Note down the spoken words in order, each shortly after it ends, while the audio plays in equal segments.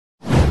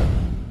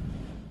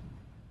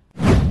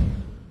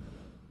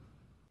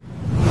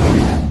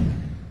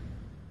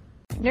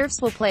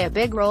Nerfs will play a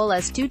big role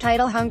as two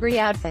title-hungry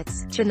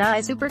outfits,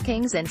 Chennai Super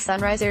Kings and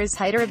Sunrisers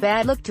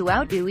Hyderabad, look to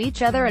outdo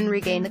each other and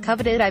regain the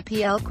coveted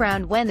IPL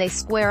crown when they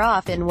square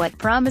off in what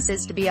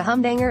promises to be a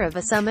humdinger of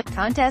a summit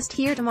contest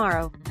here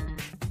tomorrow.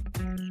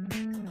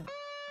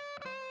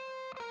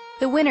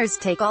 The winners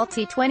take all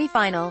T20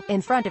 final,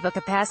 in front of a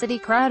capacity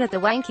crowd at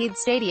the Wankhede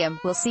Stadium,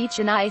 will see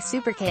Chennai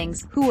Super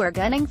Kings, who are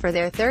gunning for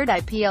their third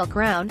IPL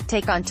crown,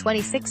 take on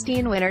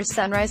 2016 winners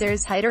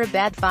Sunrisers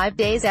Hyderabad 5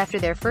 days after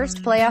their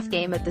first playoff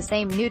game at the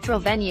same neutral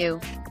venue.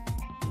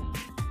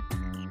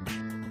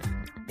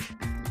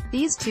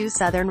 These two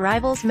southern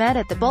rivals met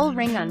at the Bull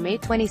Ring on May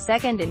 22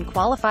 in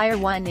Qualifier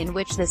 1, in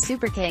which the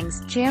Super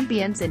Kings,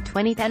 champions in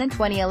 2010 and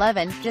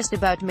 2011, just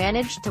about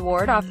managed to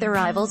ward off their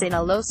rivals in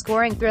a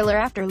low-scoring thriller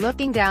after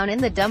looking down in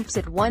the dumps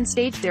at one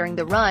stage during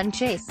the run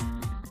chase.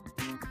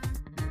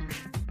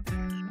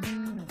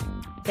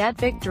 That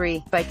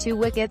victory, by 2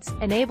 wickets,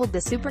 enabled the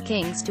Super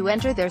Kings to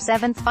enter their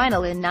 7th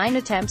final in 9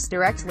 attempts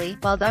directly,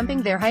 while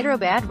dumping their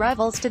Hyderabad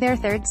rivals to their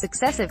 3rd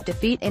successive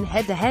defeat in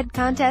head-to-head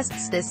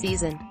contests this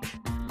season.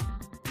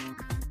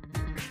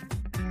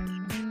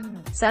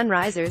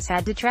 Sunrisers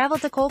had to travel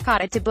to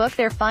Kolkata to book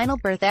their final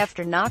berth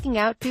after knocking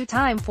out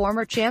two-time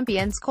former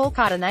champions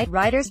Kolkata Knight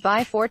Riders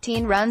by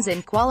 14 runs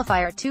in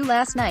Qualifier 2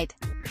 last night.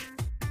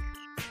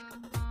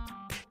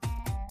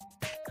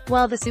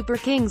 While the Super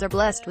Kings are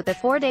blessed with a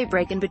 4-day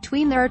break in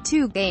between their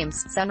 2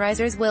 games,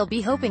 Sunrisers will be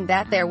hoping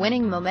that their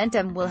winning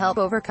momentum will help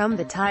overcome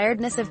the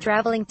tiredness of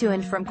traveling to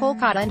and from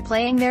Kolkata and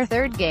playing their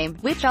 3rd game,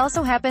 which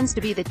also happens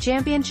to be the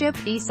championship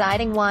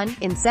deciding one,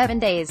 in 7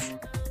 days.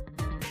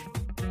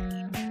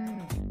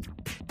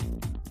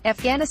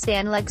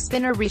 Afghanistan leg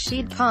spinner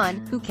Rashid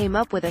Khan, who came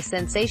up with a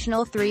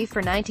sensational 3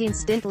 for 19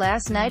 stint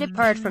last night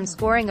apart from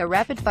scoring a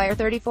rapid-fire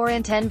 34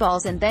 in 10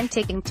 balls and then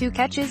taking 2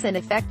 catches and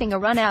effecting a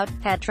run-out,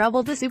 had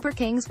troubled the Super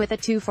Kings with a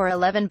 2 for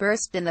 11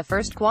 burst in the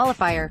first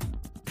qualifier.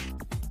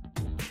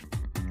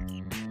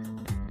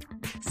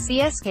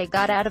 CSK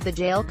got out of the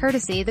jail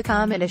courtesy the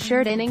calm and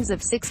assured innings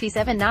of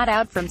 67 not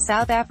out from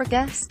South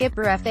Africa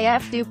skipper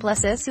Faf du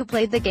Plessis, who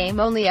played the game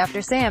only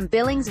after Sam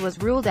Billings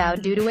was ruled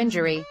out due to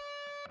injury.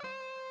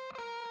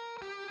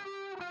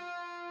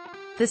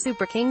 The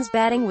Super Kings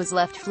batting was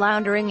left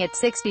floundering at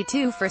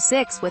 62 for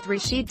 6, with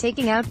Rashid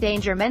taking out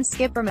danger men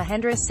skipper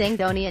Mahendra Singh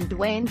Dhoni and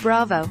Dwayne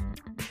Bravo.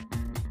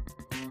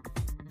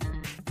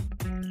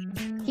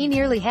 He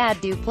nearly had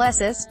du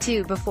Plessis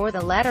too before the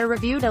latter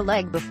reviewed a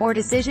leg before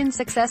decision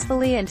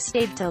successfully and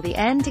stayed till the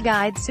end to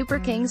guide Super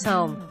Kings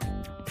home.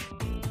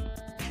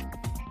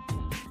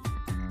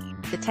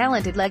 The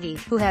talented leggy,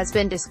 who has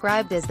been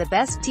described as the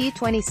best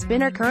T20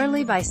 spinner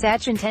currently by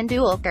Sachin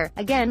Tendulkar,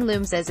 again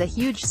looms as a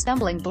huge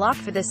stumbling block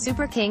for the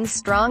Super Kings'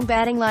 strong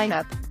batting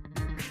lineup.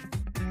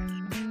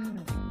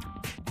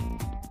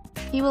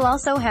 He will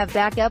also have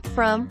backup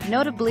from,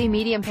 notably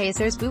medium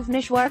pacers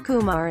Bhuvneshwar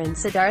Kumar and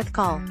Siddharth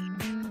Kaul.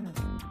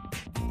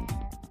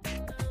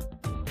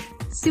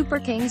 Super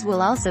Kings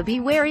will also be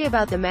wary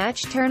about the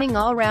match-turning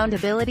all-round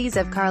abilities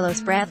of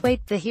Carlos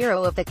Brathwaite, the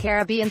hero of the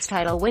Caribbean's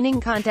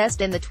title-winning contest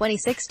in the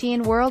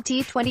 2016 World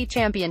T20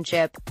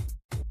 Championship.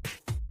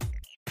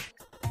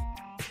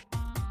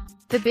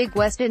 The big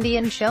West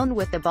Indian shone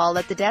with the ball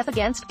at the death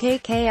against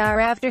KKR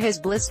after his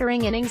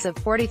blistering innings of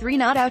 43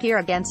 not out here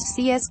against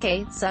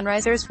CSK.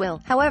 Sunrisers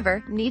will,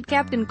 however, need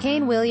captain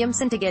Kane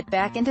Williamson to get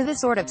back into the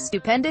sort of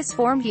stupendous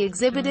form he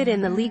exhibited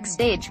in the league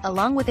stage,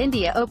 along with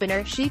India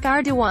opener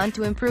Shikhar Dhawan,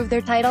 to improve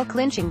their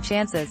title-clinching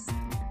chances.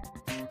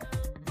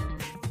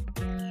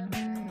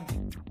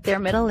 Their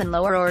middle and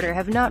lower order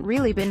have not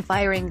really been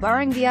firing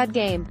barring the odd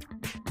game.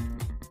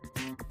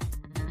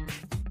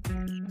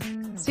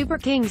 Super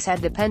Kings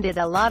had depended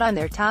a lot on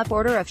their top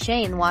order of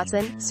Shane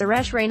Watson,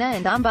 Suresh Raina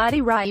and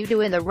Ambati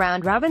Rayudu in the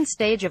round-robin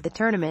stage of the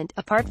tournament,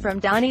 apart from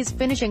Dhoni's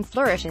finishing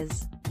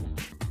flourishes.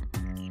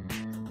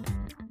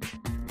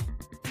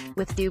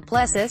 With du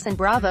Plessis and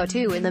Bravo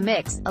too in the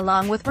mix,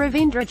 along with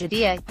Ravindra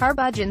Jadeja,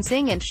 Harbhajan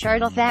Singh and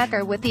Shardul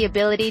Thakur with the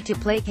ability to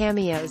play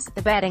cameos,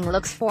 the batting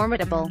looks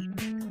formidable.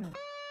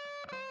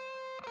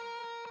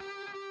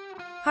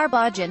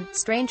 Harbhajan,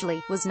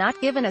 strangely, was not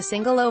given a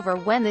single over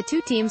when the two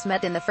teams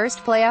met in the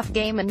first playoff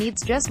game and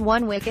needs just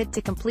 1 wicket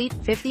to complete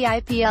 50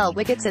 IPL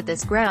wickets at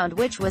this ground,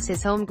 which was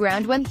his home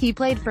ground when he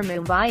played for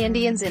Mumbai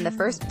Indians in the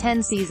first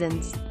 10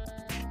 seasons.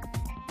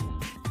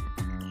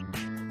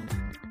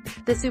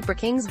 The Super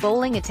Kings'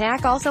 bowling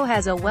attack also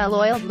has a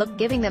well-oiled look,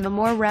 giving them a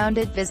more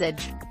rounded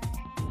visage.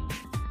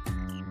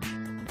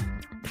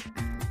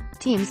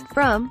 Teams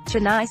from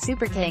Chennai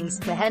Super Kings: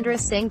 Mahendra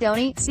Singh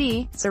Dhoni,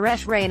 C.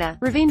 Suresh Raina,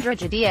 Ravindra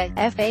Jadeja,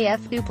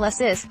 Faf du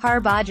Plessis,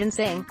 Harbhajan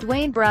Singh,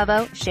 Dwayne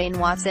Bravo, Shane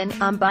Watson,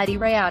 Ambati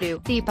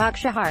Rayudu, Deepak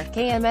Chahar,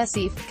 KM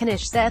Asif,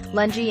 Kanish Seth,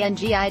 Lungi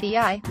Ngidi,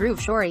 Dhruv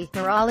Shorey,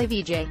 Murali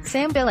Vijay,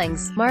 Sam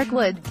Billings, Mark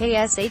Wood,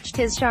 KSH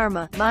Tiz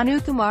Sharma, Manu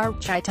Kumar,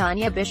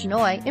 Chaitanya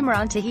Bishnoi,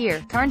 Imran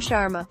Tahir, Karn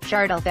Sharma,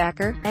 Shardul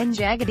Thakur, N.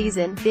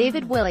 Jagadisan,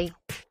 David Willey.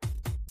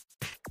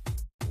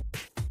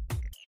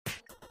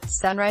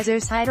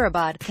 Sunrisers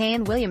Hyderabad,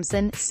 Kane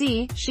Williamson,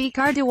 C.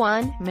 Shikhar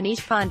Dhawan,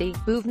 Manish Pandey,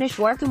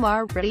 Bhuvneshwar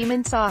Kumar,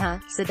 Riddhiman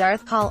Saha,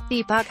 Siddharth Kaul,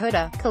 Deepak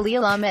Hooda,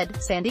 Khalil Ahmed,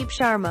 Sandeep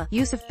Sharma,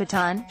 Yusuf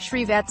Pathan,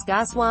 Shrivats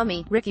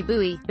Goswami, Ricky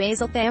Bowie,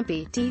 Basil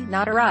Thampi, T.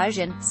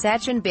 Natarajan,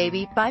 Sachin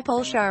Baby,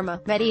 Bipul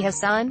Sharma, Mehdi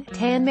Hassan,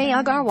 Tanmay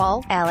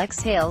Agarwal,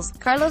 Alex Hales,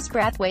 Carlos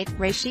Brathwaite,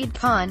 Rashid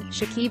Khan,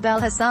 Shakib Al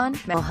Hassan,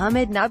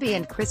 Mohammad Nabi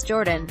and Chris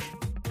Jordan.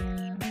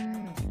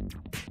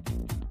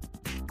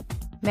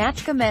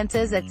 Match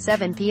commences at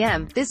 7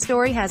 p.m. This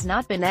story has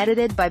not been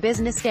edited by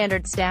Business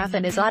Standard staff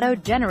and is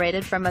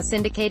auto-generated from a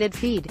syndicated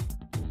feed.